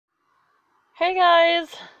Hey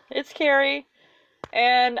guys, it's Carrie,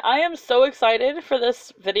 and I am so excited for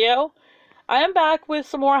this video. I am back with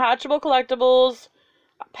some more Hatchable collectibles,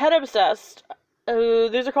 Pet Obsessed.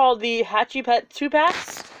 These are called the Hatchipet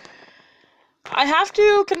 2-packs. I have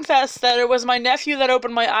to confess that it was my nephew that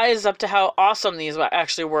opened my eyes up to how awesome these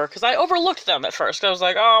actually were, because I overlooked them at first. I was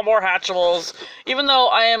like, oh, more Hatchimals, even though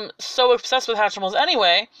I am so obsessed with Hatchimals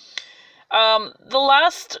anyway. The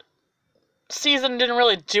last season didn't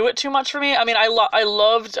really do it too much for me. I mean, I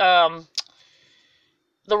loved the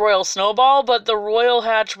Royal Snowball, but the Royal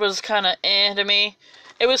Hatch was kind of to me.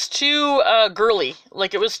 It was too girly,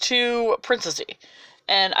 like it was too princessy.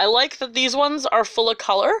 And I like that these ones are full of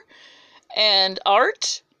color and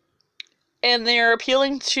art, and they're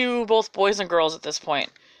appealing to both boys and girls at this point.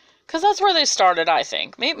 Because that's where they started, I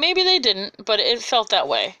think. Maybe they didn't, but it felt that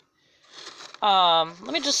way.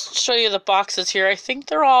 Let me just show you the boxes here. I think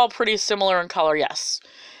they're all pretty similar in color, yes.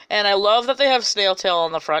 And I love that they have Snailtail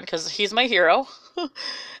on the front, because he's my hero.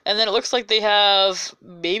 And then it looks like they have,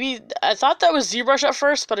 maybe, I thought that was ZBrush at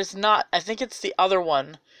first, but it's not. I think it's the other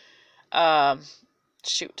one.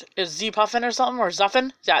 Shoot. Is Z-Puffin or something? Or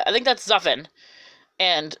Zuffin? Yeah, I think that's Zuffin.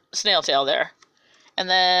 And Snailtail there. And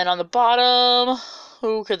then on the bottom,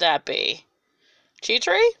 who could that be?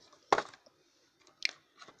 Cheatree?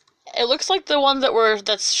 It looks like the one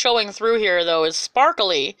that's showing through here, though, is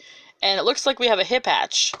sparkly, and it looks like we have a hip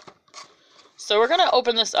hatch. So we're going to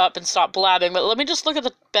open this up and stop blabbing, but let me just look at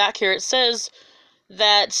the back here. It says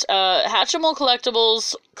that Hatchimal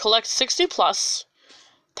Collectibles collect 60+,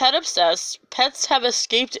 Pet Obsessed, pets have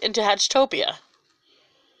escaped into Hatchtopia.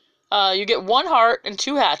 You get 1 heart and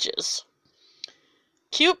 2 hatches.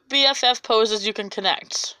 Cute BFF poses you can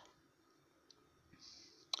connect.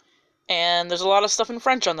 And there's a lot of stuff in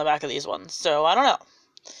French on the back of these ones, so I don't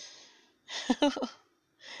know.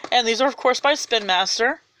 And these are, of course, by Spin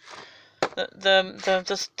Master,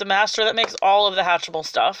 the master that makes all of the Hatchable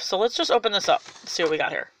stuff. So let's just open this up and see what we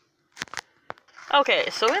got here. Okay,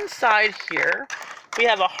 so inside here, we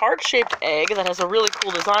have a heart-shaped egg that has a really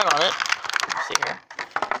cool design on it. Let's see here.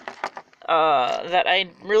 That I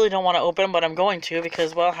really don't want to open, but I'm going to,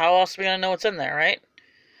 because, well, how else are we going to know what's in there, right?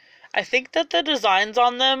 I think that the designs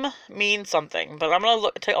on them mean something, but I'm gonna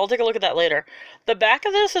I'll take a look at that later. The back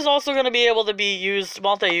of this is also going to be able to be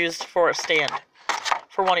multi-used for a stand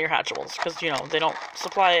for one of your Hatchables, because, you know, they don't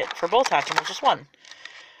supply it for both Hatchimals, just one.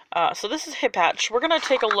 So this is Hip Hatch. We're going to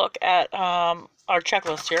take a look at our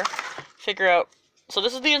checklist here, figure out. So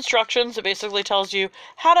this is the instructions. It basically tells you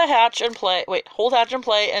how to hatch and play. Wait, hold, hatch, and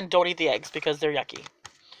play, and don't eat the eggs because they're yucky.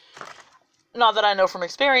 Not that I know from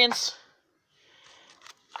experience.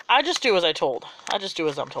 I just do as I told. I just do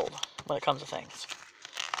as I'm told when it comes to things.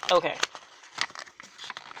 Okay.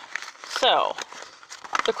 So,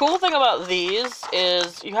 the cool thing about these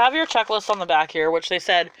is you have your checklist on the back here, which they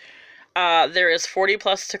said there is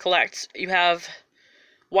 40+ to collect. You have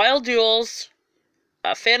Wild Duels,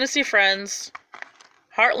 Fantasy Friends,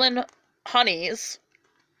 Heartland Honeys,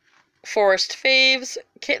 Forest Faves,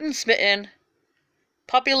 Kitten Smitten,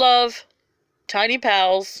 Puppy Love, Tiny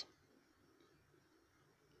Pals,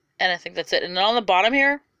 and I think that's it. And then on the bottom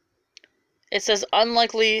here, it says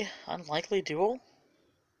unlikely duel?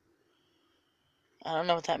 I don't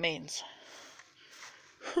know what that means.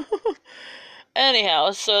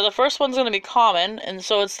 Anyhow, so the first one's going to be common, and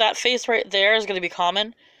so it's that face right there is going to be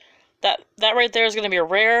common. That right there is going to be a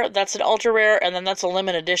rare, that's an ultra rare, and then that's a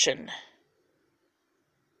limited edition.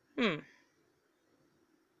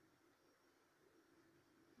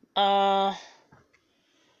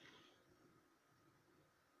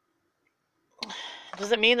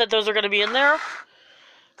 Does it mean that those are going to be in there?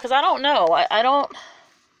 Because I don't know. I don't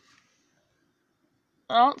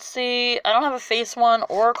see, I don't have a face one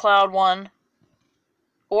or a cloud one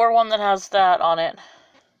or one that has that on it.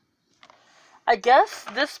 I guess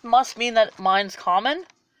this must mean that mine's common.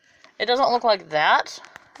 It doesn't look like that,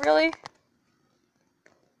 really.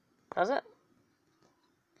 Does it?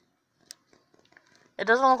 It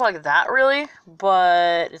doesn't look like that, really,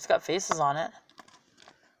 but it's got faces on it.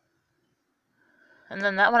 And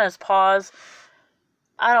then that one has paws.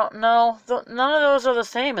 I don't know. None of those are the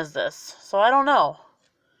same as this, so I don't know.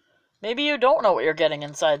 Maybe you don't know what you're getting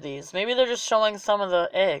inside these. Maybe they're just showing some of the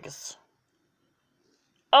eggs.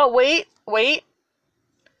 Oh, wait.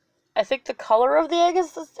 I think the color of the egg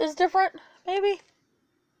is different, maybe?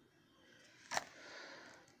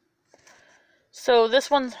 So this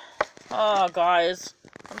one... Oh, guys.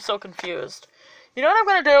 I'm so confused. You know what I'm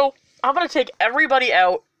going to do? I'm going to take everybody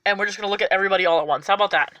out, and we're just going to look at everybody all at once. How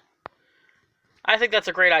about that? I think that's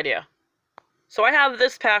a great idea. So I have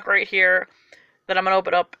this pack right here that I'm going to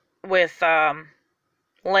open up with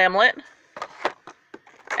Lamlet.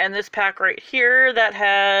 And this pack right here that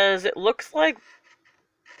has, it looks like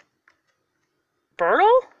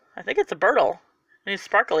Birtle? I think it's a Birtle. And he's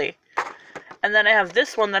sparkly. And then I have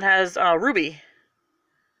this one that has Ruby.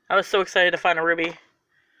 I was so excited to find a Ruby.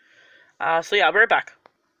 So yeah, I'll be right back.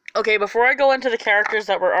 Okay, before I go into the characters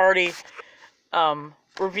that were already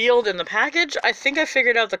revealed in the package, I think I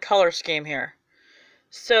figured out the color scheme here.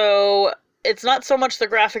 So, it's not so much the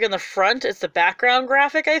graphic in the front, it's the background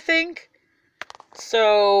graphic, I think.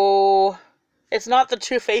 So, it's not the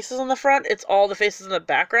two faces on the front, it's all the faces in the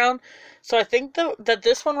background. So I think that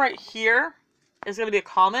this one right here is going to be a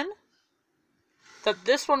common. That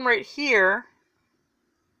this one right here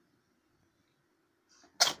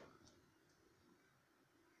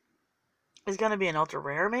is going to be an ultra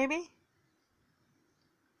rare, maybe?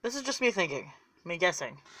 This is just me thinking, me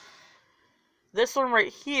guessing. This one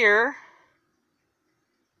right here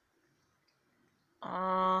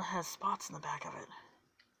has spots in the back of it.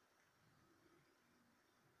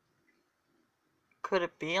 Could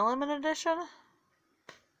it be a limited edition?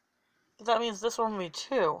 That means this one will be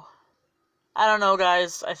 2. I don't know,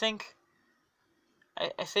 guys. I think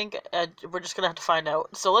we're just gonna have to find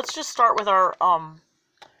out. So let's just start with our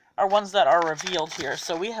ones that are revealed here.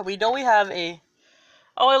 So we know we have a.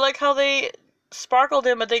 Oh, I like how they sparkled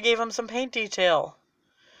him, but they gave him some paint detail.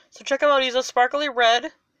 So check him out. He's a sparkly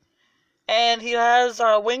red, and he has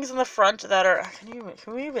wings in the front that are.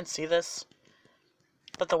 Can we even see this?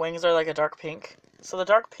 But the wings are like a dark pink. So the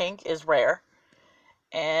dark pink is rare.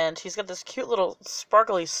 And he's got this cute little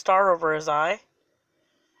sparkly star over his eye.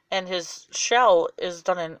 And his shell is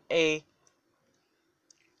done in a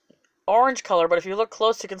orange color, but if you look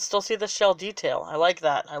close, you can still see the shell detail. I like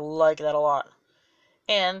that. I like that a lot.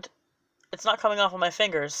 And it's not coming off of my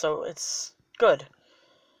fingers, so it's good.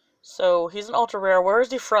 So he's an ultra rare. Where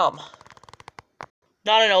is he from?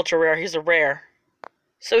 Not an ultra rare. He's a rare.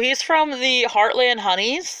 So he's from the Heartland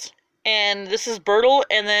Honeys. And this is Birtle,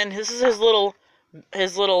 and then this is his little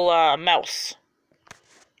mouse.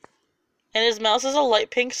 And his mouse is a light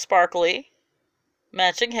pink sparkly,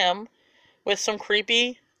 matching him with some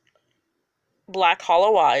creepy black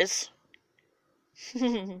hollow eyes.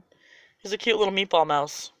 He's a cute little meatball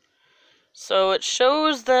mouse. So it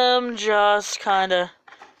shows them just kind of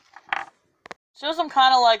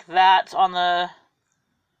like that on the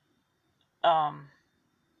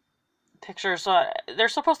picture. So they're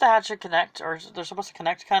supposed to hatch and connect, or they're supposed to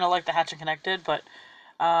connect kind of like the Hatch and Connected, but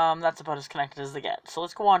that's about as connected as they get. So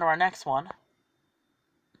let's go on to our next one.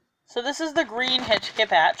 So this is the green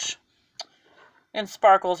Hatchipet in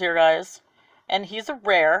sparkles here, guys. And he's a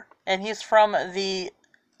rare, and he's from the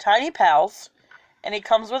Tiny Pals, and he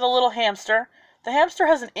comes with a little hamster. The hamster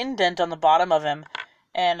has an indent on the bottom of him,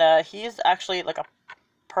 and he's actually like a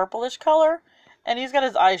purplish color. And he's got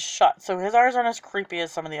his eyes shut, so his eyes aren't as creepy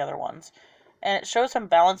as some of the other ones. And it shows him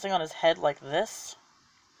balancing on his head like this.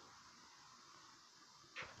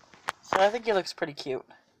 So I think he looks pretty cute.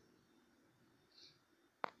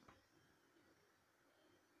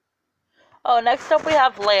 Oh, next up we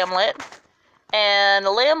have Lamlet. And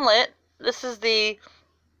Lamlet, this is the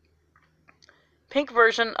pink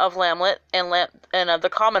version of Lamlet, and the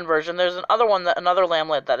common version. There's another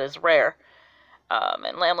Lamlet that is rare.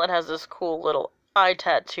 And Lamlet has this cool little eye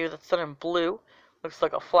tattoo that's done in blue. Looks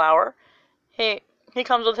like a flower. He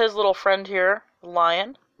comes with his little friend here,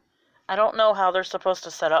 Lion. I don't know how they're supposed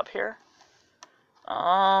to set up here.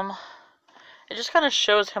 It just kind of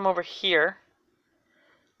shows him over here.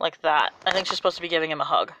 Like that. I think she's supposed to be giving him a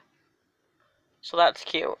hug. So that's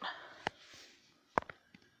cute.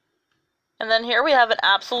 And then here we have an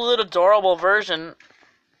absolute adorable version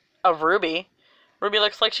of Ruby. Ruby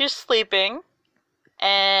looks like she's sleeping.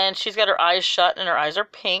 And she's got her eyes shut, and her eyes are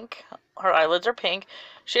pink. Her eyelids are pink.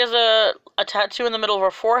 She has a tattoo in the middle of her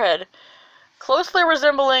forehead, closely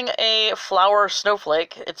resembling a flower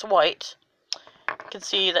snowflake. It's white. You can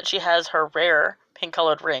see that she has her rare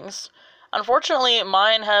pink-colored rings. Unfortunately,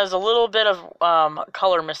 mine has a little bit of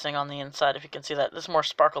color missing on the inside, if you can see that. There's more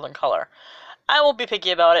sparkle than color. I won't be picky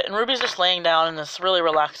about it, and Ruby's just laying down in this really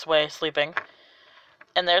relaxed way, sleeping.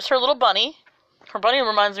 And there's her little bunny. Her bunny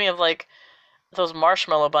reminds me of, like, those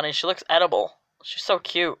marshmallow bunnies. She looks edible. She's so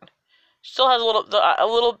cute. She still has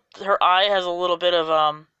her eye has a little bit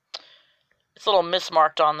of, it's a little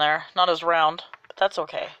mismarked on there. Not as round, but that's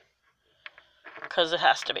okay. Because it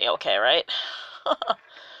has to be okay, right?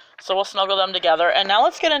 So we'll snuggle them together. And now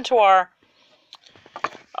let's get into our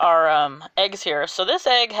eggs here. So this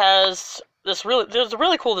egg has there's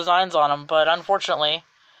really cool designs on them, but unfortunately,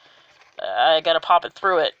 I gotta pop it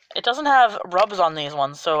through it. It doesn't have rubs on these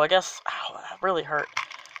ones, so I guess, ow, that really hurt.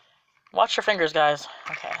 Watch your fingers, guys.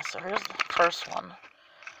 Okay, so here's the first one.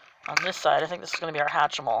 on this side, I think this is going to be our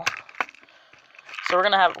Hatchimal. So we're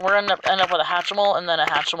gonna end up with a Hatchimal and then a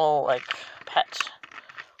Hatchimal like pet.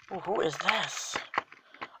 Ooh, who is this?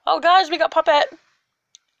 Oh guys, we got Puppet,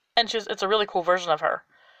 and it's a really cool version of her.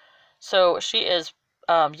 So she is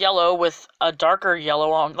yellow with a darker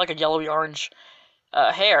yellow on, like a yellowy orange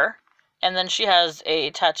hair, and then she has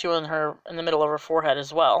a tattoo in the middle of her forehead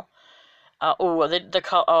as well. Oh,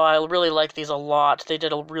 I really like these a lot. They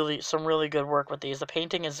did some really good work with these. The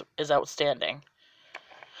painting is outstanding.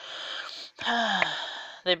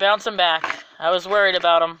 They bounce him back. I was worried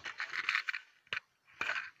about him.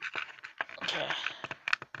 Okay.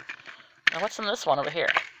 Now what's in this one over here?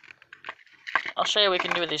 I'll show you what we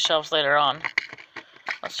can do with these shelves later on.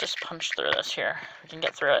 Let's just punch through this here. We can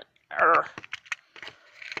get through it. Arrgh.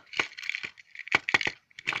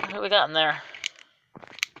 What do we got in there?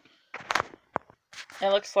 It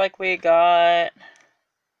looks like we got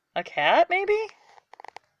a cat, maybe?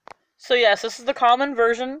 So yes, this is the common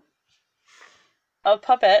version of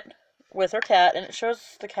Puppet with her cat, and it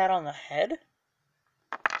shows the cat on the head.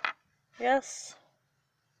 Yes.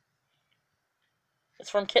 It's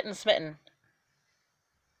from Kitten Smitten.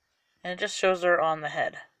 And it just shows her on the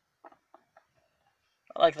head.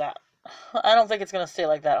 Like that. I don't think it's going to stay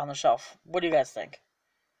like that on the shelf. What do you guys think?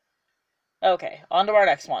 Okay, on to our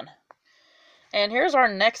next one. And here's our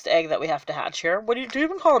next egg that we have to hatch here. Do you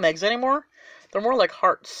even call them eggs anymore? They're more like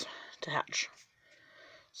hearts to hatch.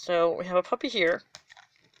 So we have a puppy here.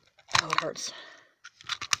 Oh, it hurts.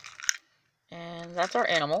 And that's our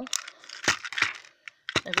animal.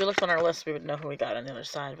 If we looked on our list, we would know who we got on the other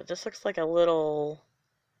side. But this looks like a little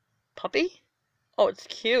puppy. Oh, it's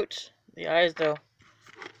cute. The eyes, though.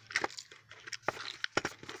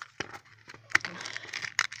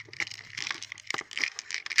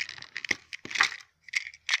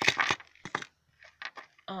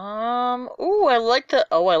 Ooh, I like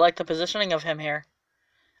the positioning of him here.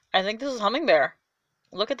 I think this is Hummingbear.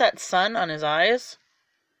 Look at that sun on his eyes.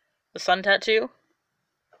 The sun tattoo.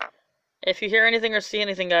 If you hear anything or see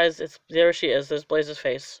anything, guys, there she is. There's Blaze's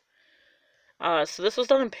face. So this was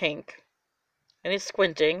done in pink. And he's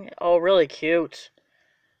squinting. Oh, really cute.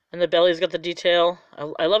 And the belly's got the detail.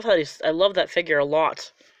 I love that figure a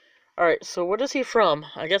lot. Alright, so what is he from?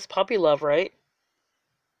 I guess Puppy Love, right?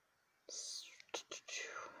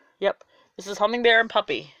 Yep. This is Hummingbear and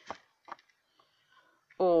Puppy.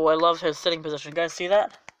 Oh, I love his sitting position. You guys see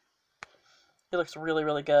that? He looks really,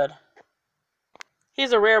 really good.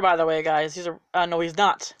 He's a rare, by the way, guys. No, he's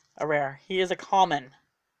not a rare. He is a common.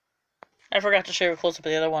 I forgot to show you a close-up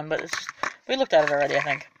of the other one, but we looked at it already, I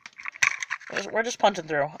think. We're just punching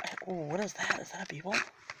through. Ooh, what is that? Is that a Beeble?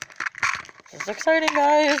 This is exciting,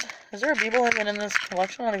 guys. Is there a Beeble even in this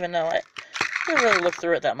collection? I don't even know. I didn't really look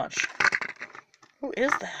through it that much. Who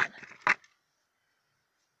is that?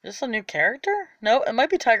 Is this a new character? No, it might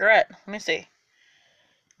be Tigerette. Let me see.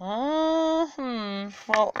 Well,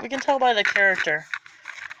 we can tell by the character.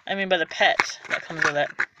 I mean, by the pet that comes with it.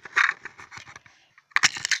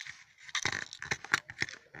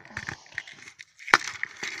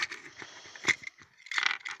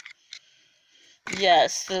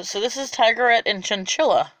 Yes, so this is Tigerette and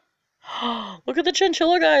Chinchilla. Look at the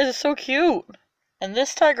Chinchilla, guys. It's so cute. And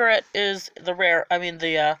this Tigerette is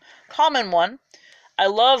the common one. I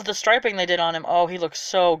love the striping they did on him. Oh, he looks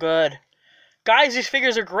so good. Guys, these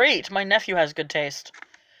figures are great. My nephew has good taste.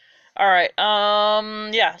 Alright,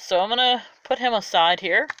 yeah, so I'm gonna put him aside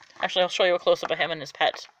here. Actually, I'll show you a close-up of him and his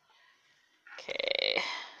pet. Okay.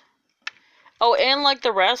 Oh, and like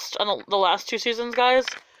the rest on the last two seasons, guys,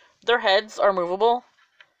 their heads are movable.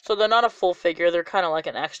 So they're not a full figure. They're kind of like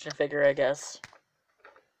an action figure, I guess.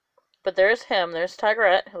 But there's him. There's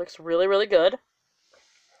Tigerette. He looks really, really good.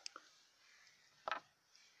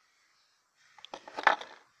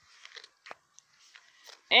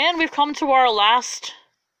 And we've come to our last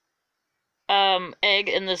egg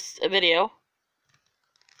in this video.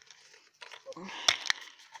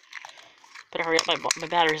 Better hurry up, my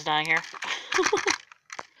battery's dying here.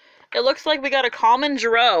 It looks like we got a common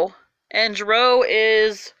Giro. And Giro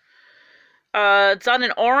is done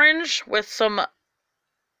in orange with some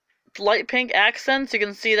light pink accents. You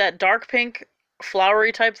can see that dark pink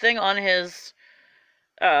flowery type thing on his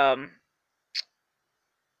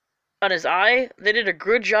eye. They did a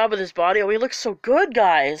good job with his body. Oh, he looks so good,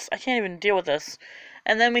 guys. I can't even deal with this.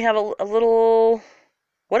 And then we have a little...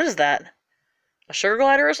 What is that? A sugar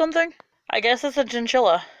glider or something? I guess it's a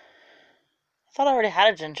chinchilla. I thought I already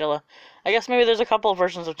had a chinchilla. I guess maybe there's a couple of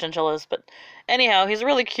versions of chinchillas. But anyhow, he's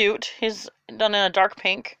really cute. He's done in a dark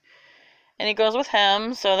pink. And he goes with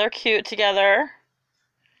him, so they're cute together.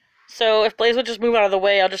 So if Blaze would just move out of the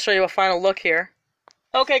way, I'll just show you a final look here.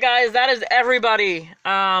 Okay, guys, that is everybody.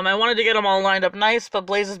 I wanted to get them all lined up nice, but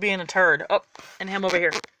Blaze is being a turd. Oh, and him over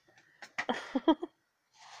here.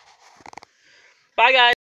 Bye, guys.